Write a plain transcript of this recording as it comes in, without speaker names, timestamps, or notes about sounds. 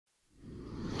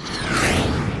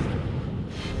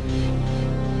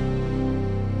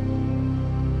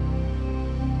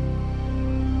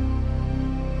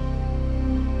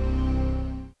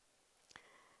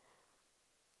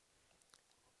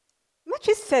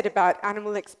said about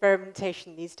animal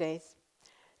experimentation these days.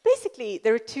 Basically,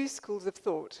 there are two schools of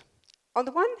thought. On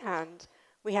the one hand,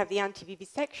 we have the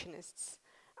anti-vivisectionists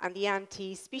and the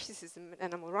anti-speciesism and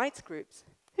animal rights groups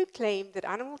who claim that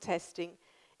animal testing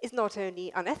is not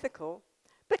only unethical,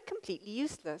 but completely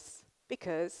useless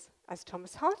because, as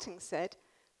Thomas Hartung said,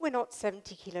 we're not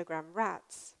 70-kilogram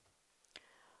rats.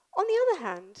 On the other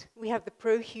hand, we have the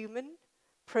pro-human,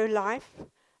 pro-life,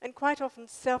 and quite often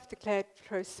self-declared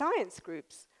pro-science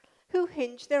groups who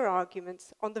hinge their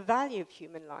arguments on the value of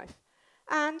human life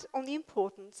and on the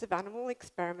importance of animal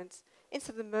experiments in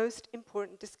some of the most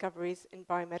important discoveries in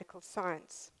biomedical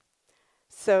science.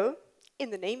 So,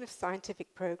 in the name of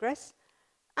scientific progress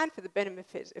and for the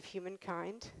benefit of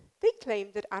humankind, they claim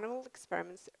that animal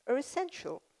experiments are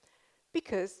essential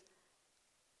because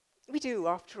we do,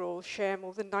 after all, share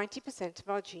more than 90% of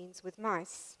our genes with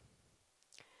mice.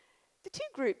 The two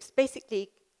groups basically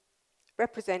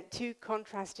represent two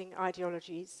contrasting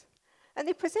ideologies, and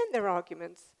they present their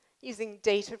arguments using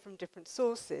data from different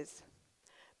sources.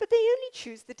 But they only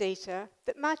choose the data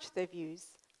that match their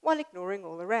views, while ignoring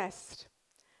all the rest.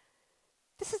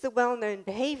 This is a well-known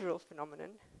behavioral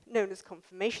phenomenon known as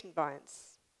confirmation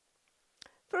bias.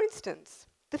 For instance,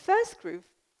 the first group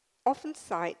often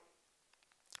cite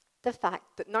the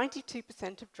fact that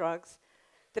 92% of drugs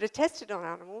that are tested on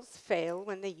animals fail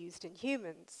when they're used in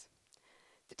humans.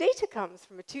 The data comes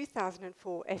from a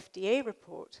 2004 FDA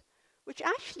report, which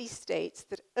actually states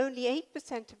that only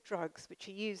 8% of drugs which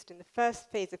are used in the first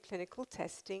phase of clinical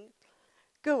testing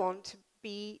go on to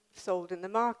be sold in the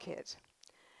market.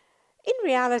 In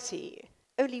reality,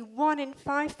 only 1 in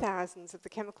 5,000 of the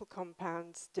chemical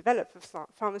compounds developed for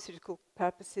pharmaceutical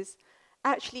purposes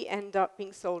actually end up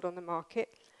being sold on the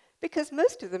market, because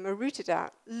most of them are rooted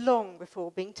out long before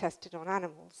being tested on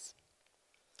animals.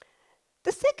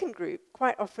 The second group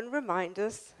quite often remind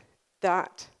us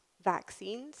that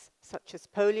vaccines, such as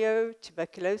polio,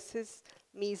 tuberculosis,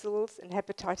 measles, and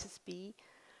hepatitis B,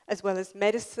 as well as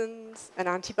medicines and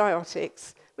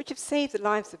antibiotics, which have saved the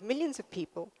lives of millions of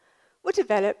people, were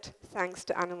developed thanks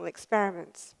to animal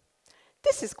experiments.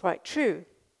 This is quite true,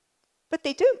 but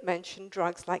they don't mention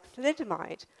drugs like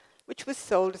thalidomide, which was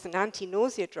sold as an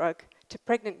anti-nausea drug to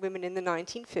pregnant women in the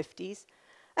 1950s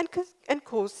and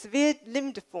caused severe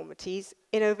limb deformities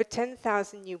in over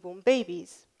 10,000 newborn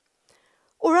babies.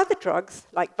 Or other drugs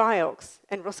like Vioxx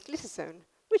and rosglitazone,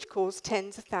 which caused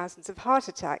tens of thousands of heart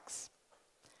attacks.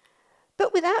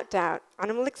 But without doubt,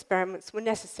 animal experiments were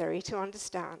necessary to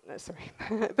understand,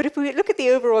 but if we look at the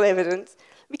overall evidence,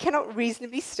 we cannot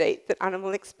reasonably state that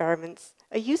animal experiments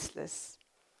are useless.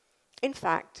 In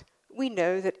fact, we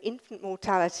know that infant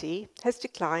mortality has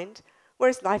declined,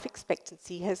 whereas life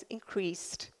expectancy has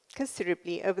increased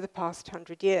considerably over the past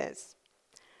 100 years.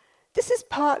 This is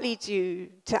partly due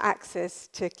to access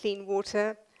to clean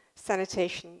water,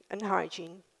 sanitation, and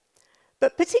hygiene.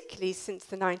 But particularly since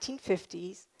the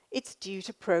 1950s, it's due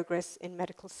to progress in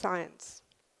medical science.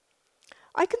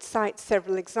 I can cite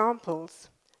several examples,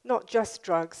 not just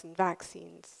drugs and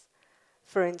vaccines.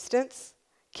 For instance,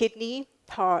 kidney,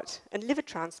 heart, and liver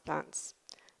transplants,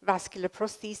 vascular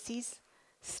prostheses,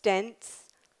 stents,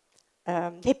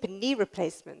 hip and knee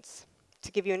replacements.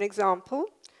 To give you an example,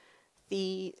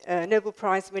 the Nobel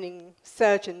Prize-winning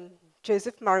surgeon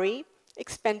Joseph Murray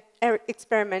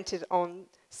experimented on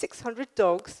 600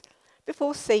 dogs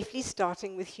before safely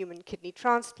starting with human kidney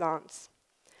transplants.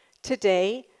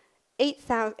 Today,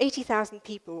 80,000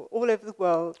 people all over the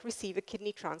world receive a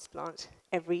kidney transplant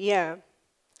every year.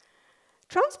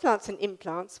 Transplants and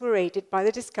implants were aided by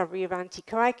the discovery of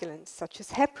anticoagulants such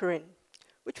as heparin,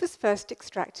 which was first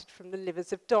extracted from the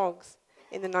livers of dogs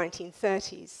in the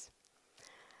 1930s.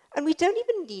 And we don't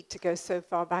even need to go so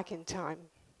far back in time.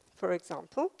 For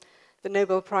example, the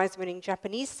Nobel Prize-winning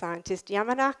Japanese scientist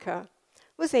Yamanaka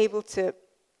was able to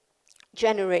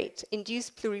generate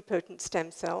induced pluripotent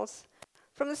stem cells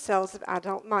from the cells of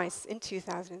adult mice in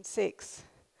 2006.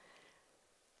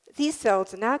 These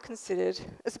cells are now considered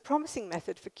as a promising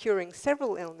method for curing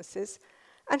several illnesses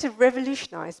and have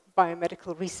revolutionized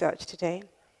biomedical research today.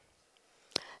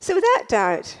 So without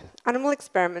doubt, animal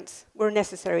experiments were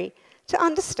necessary to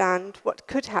understand what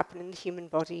could happen in the human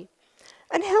body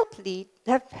and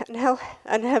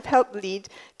have helped lead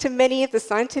to many of the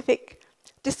scientific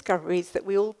discoveries that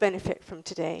we all benefit from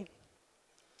today.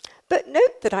 But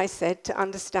note that I said to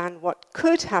understand what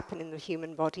could happen in the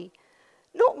human body,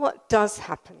 not what does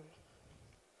happen.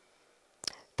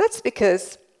 That's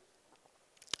because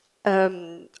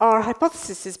our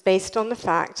hypothesis is based on the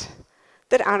fact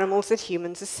that animals and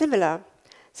humans are similar.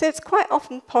 So it's quite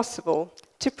often possible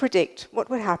to predict what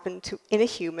would happen in a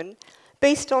human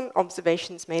based on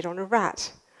observations made on a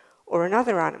rat, or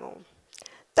another animal.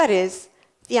 That is,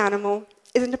 the animal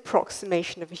is an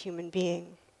approximation of a human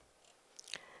being.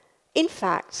 In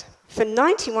fact, for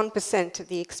 91% of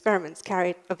the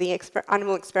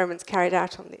animal experiments carried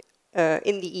out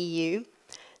in the EU,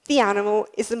 the animal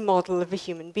is a model of a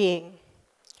human being.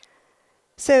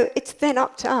 So it's then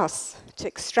up to us to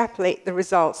extrapolate the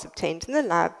results obtained in the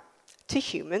lab to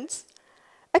humans,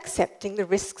 accepting the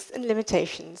risks and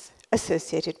limitations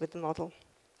associated with the model.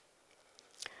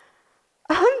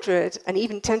 100 and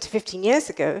even 10 to 15 years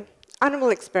ago, animal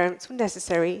experiments were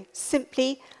necessary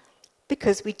simply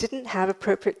because we didn't have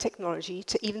appropriate technology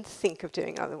to even think of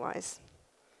doing otherwise.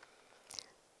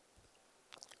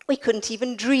 We couldn't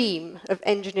even dream of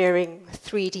engineering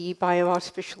 3D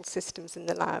bioartificial systems in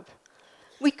the lab.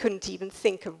 We couldn't even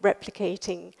think of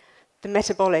replicating the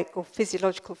metabolic or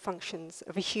physiological functions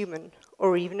of a human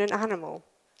or even an animal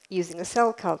using a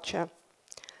cell culture.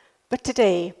 But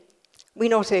today, we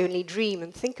not only dream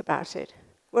and think about it,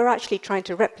 we're actually trying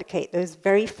to replicate those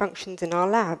very functions in our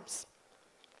labs.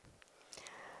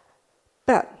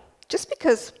 But just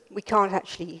because we're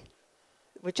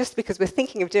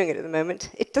thinking of doing it at the moment,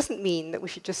 it doesn't mean that we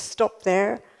should just stop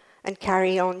there and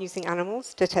carry on using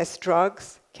animals to test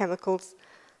drugs, chemicals,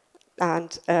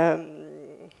 and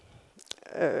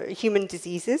human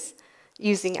diseases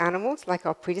using animals like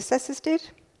our predecessors did.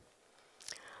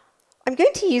 I'm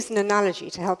going to use an analogy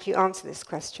to help you answer this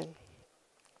question.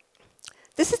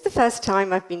 This is the first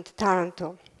time I've been to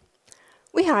Taranto.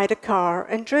 We hired a car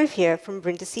and drove here from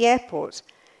Brindisi Airport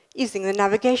using the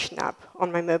navigation app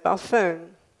on my mobile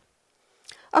phone.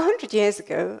 100 years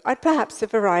ago, I'd perhaps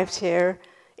have arrived here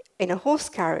in a horse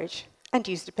carriage and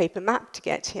used a paper map to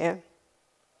get here.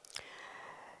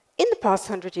 In the past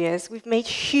 100 years, we've made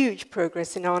huge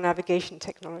progress in our navigation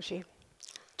technology.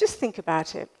 Just think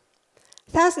about it.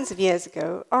 Thousands of years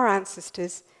ago, our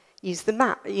ancestors used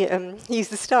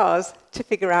the stars to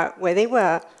figure out where they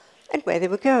were and where they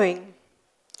were going.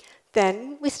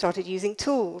 Then we started using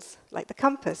tools like the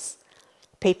compass,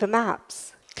 paper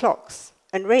maps, clocks,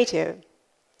 and radio.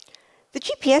 The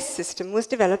GPS system was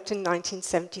developed in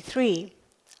 1973,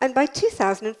 and by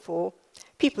 2004,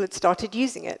 people had started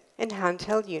using it in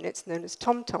handheld units known as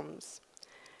tom-toms.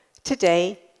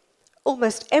 Today,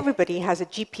 almost everybody has a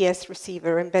GPS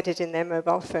receiver embedded in their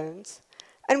mobile phones,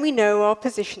 and we know our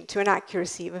position to an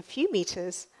accuracy of a few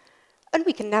meters, and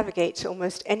we can navigate to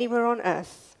almost anywhere on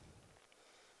Earth.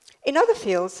 In other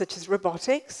fields, such as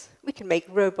robotics, we can make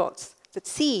robots that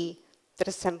see, that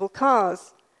assemble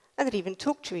cars, and that even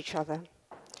talk to each other.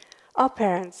 Our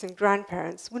parents and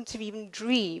grandparents wouldn't have even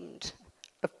dreamed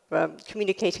of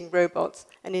communicating robots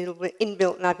and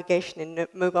inbuilt navigation in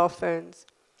mobile phones.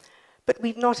 But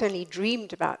we've not only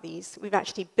dreamed about these, we've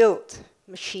actually built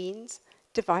machines,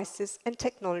 devices, and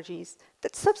technologies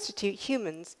that substitute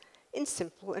humans in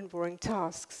simple and boring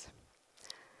tasks.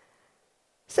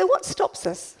 So what stops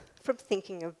us from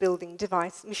thinking of building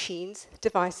machines,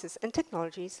 devices, and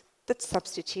technologies that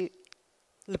substitute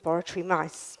laboratory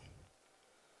mice?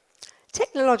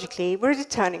 Technologically, we're at a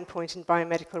turning point in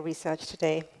biomedical research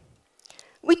today.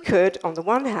 We could, on the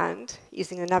one hand,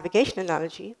 using a navigation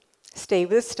analogy, stay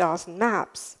with the stars and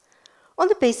maps, on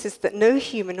the basis that no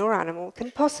human or animal can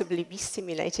possibly be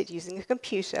simulated using a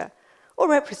computer or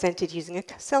represented using a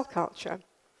cell culture.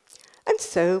 And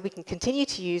so we can continue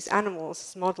to use animals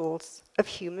as models of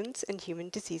humans and human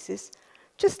diseases,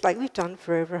 just like we've done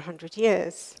for over 100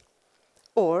 years.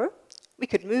 Or we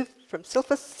could move from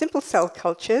simple cell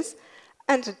cultures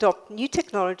and adopt new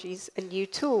technologies and new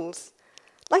tools,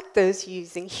 like those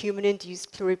using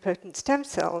human-induced pluripotent stem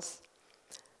cells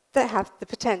that have the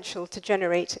potential to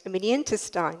generate a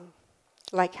mini-intestine,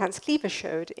 like Hans Cleaver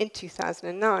showed in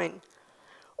 2009,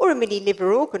 or a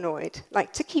mini-liver organoid,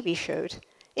 like Takibi showed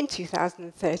in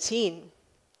 2013.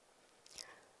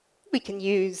 We can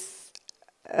use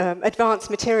advanced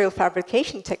material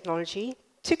fabrication technology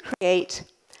to create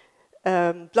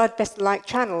blood vessel-like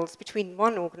channels between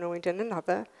one organoid and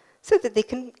another so that they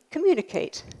can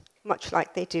communicate, much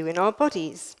like they do in our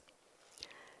bodies.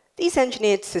 These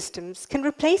engineered systems can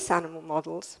replace animal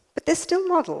models, but they're still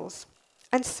models,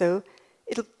 and so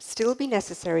it'll still be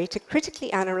necessary to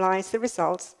critically analyze the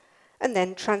results and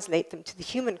then translate them to the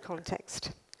human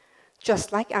context.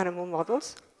 Just like animal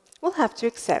models, we'll have to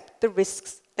accept the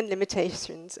risks and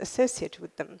limitations associated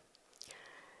with them.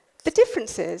 The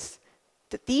difference is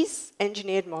that these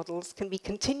engineered models can be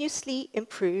continuously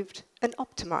improved and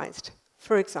optimized,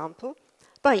 for example,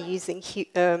 by using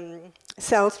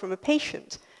cells from a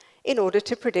patient in order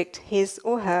to predict his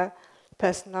or her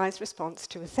personalized response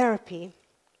to a therapy.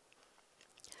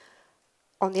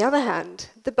 On the other hand,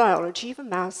 the biology of a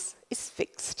mouse is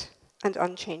fixed and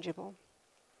unchangeable.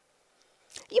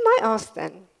 You might ask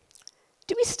then,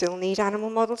 do we still need animal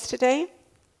models today?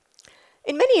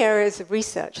 In many areas of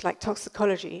research, like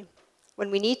toxicology,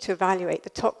 when we need to evaluate the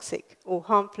toxic or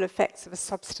harmful effects of a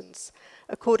substance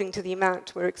according to the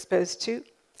amount we're exposed to,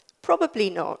 probably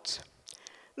not.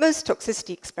 Most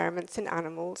toxicity experiments in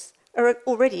animals are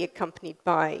already accompanied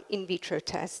by in vitro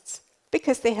tests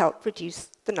because they help reduce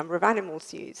the number of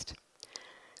animals used.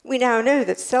 We now know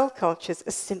that cell cultures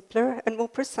are simpler and more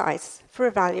precise for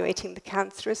evaluating the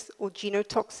cancerous or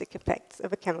genotoxic effects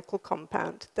of a chemical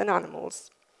compound than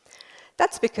animals.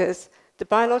 That's because the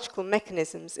biological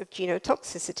mechanisms of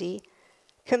genotoxicity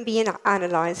can be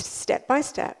analyzed step by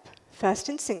step, first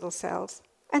in single cells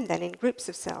and then in groups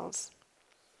of cells.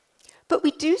 But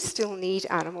we do still need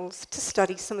animals to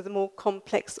study some of the more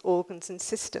complex organs and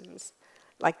systems,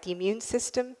 like the immune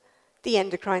system, the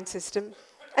endocrine system,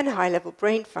 and high-level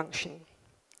brain function.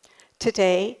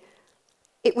 Today,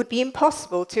 it would be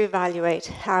impossible to evaluate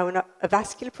how a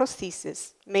vascular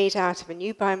prosthesis made out of a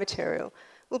new biomaterial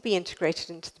will be integrated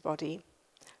into the body.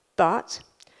 But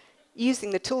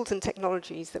using the tools and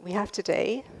technologies that we have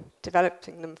today,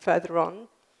 developing them further on,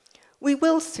 we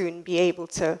will soon be able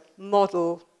to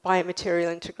model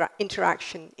biomaterial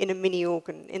interaction in a mini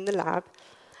organ in the lab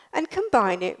and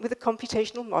combine it with a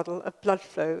computational model of blood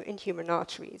flow in human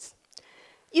arteries.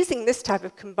 Using this type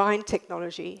of combined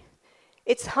technology,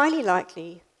 it's highly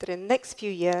likely that in the next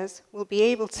few years we'll be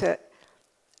able to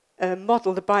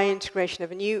model the biointegration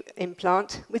of a new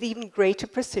implant with even greater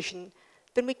precision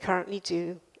than we currently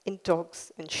do in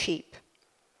dogs and sheep.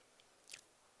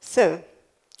 So,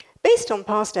 based on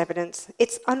past evidence,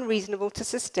 it's unreasonable to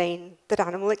sustain that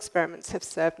animal experiments have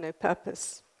served no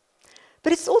purpose.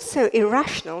 But it's also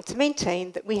irrational to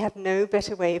maintain that we have no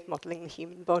better way of modeling the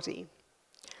human body.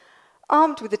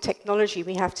 Armed with the technology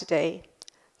we have today,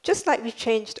 just like we've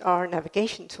changed our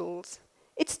navigation tools,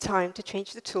 it's time to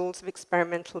change the tools of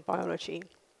experimental biology.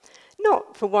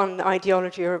 Not for one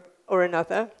ideology or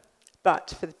another,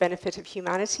 but for the benefit of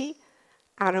humanity,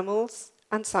 animals,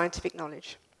 and scientific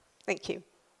knowledge. Thank you.